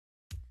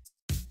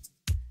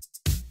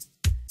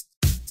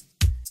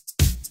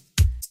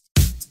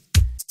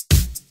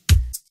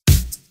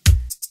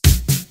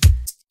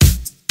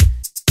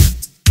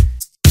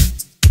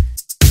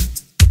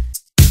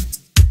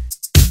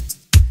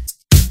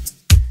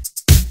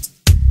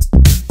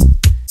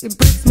It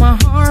breaks my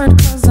heart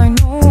 'cause I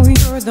know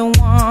you're the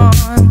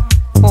one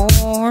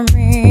for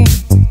me.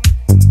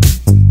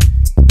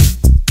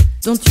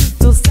 Don't you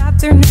feel sad?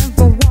 There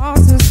never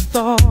was a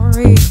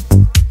story,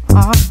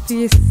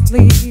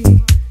 obviously.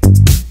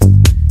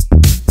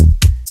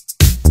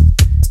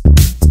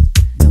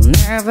 There'll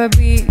never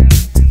be.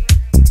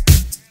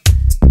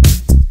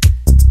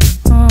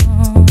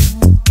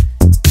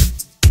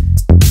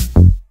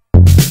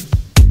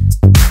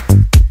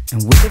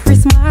 And with every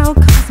smile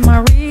comes my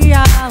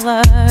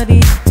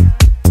reality,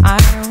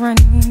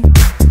 irony.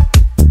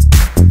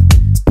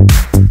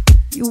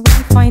 You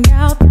won't find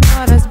out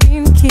what has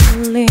been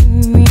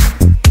killing me.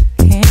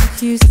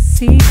 Can't you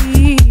see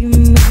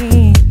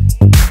me?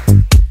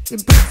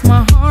 It breaks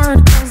my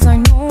heart 'cause I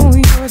know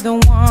you're the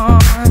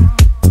one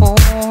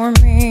for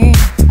me.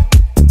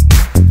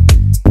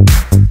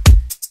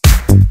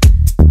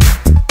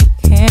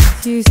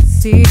 Can't you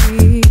see?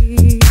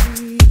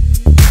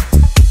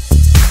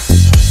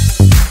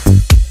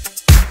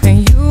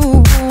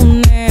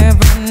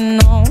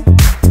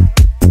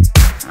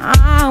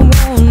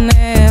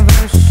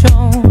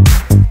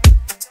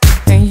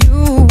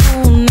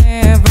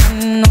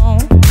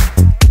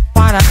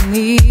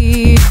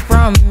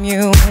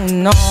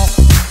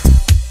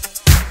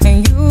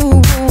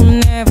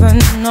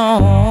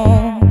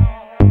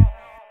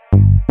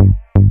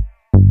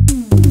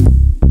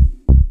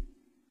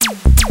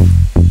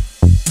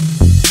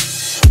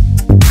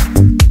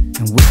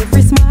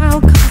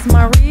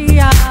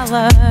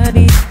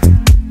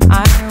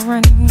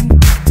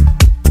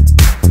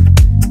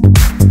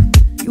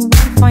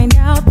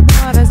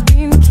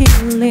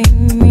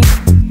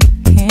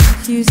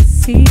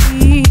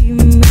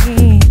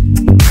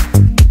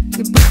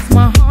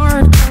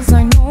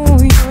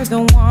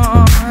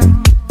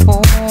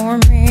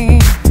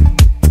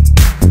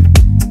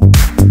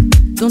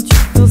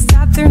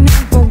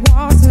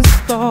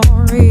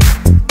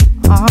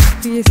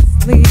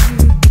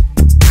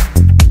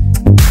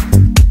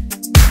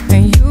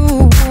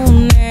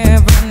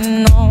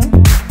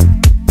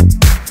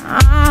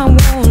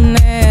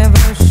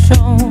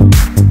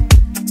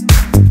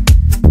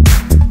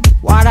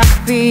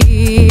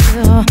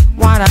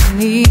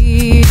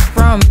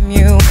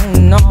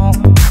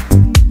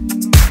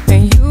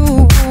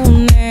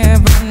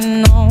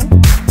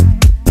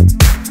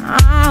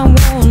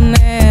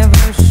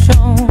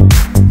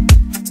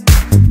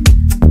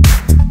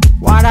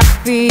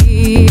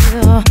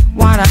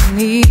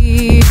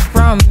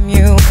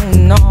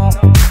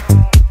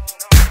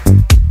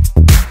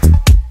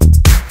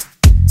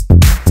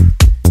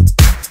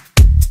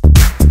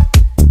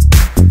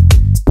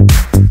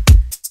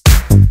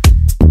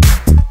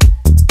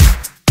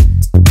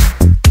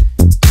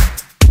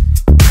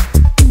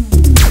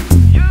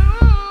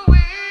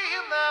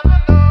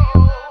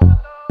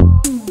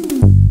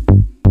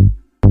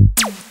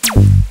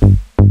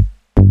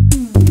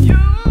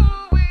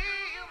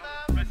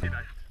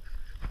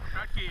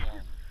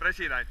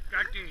 Presidente,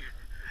 cacchi.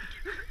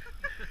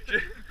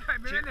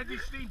 Mi viene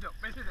distinto,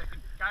 Presidente,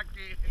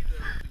 cacchi.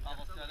 Ma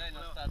vostra lei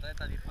non sta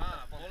dritta di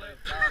fronte.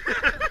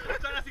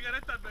 C'è la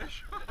sigaretta al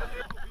bescio.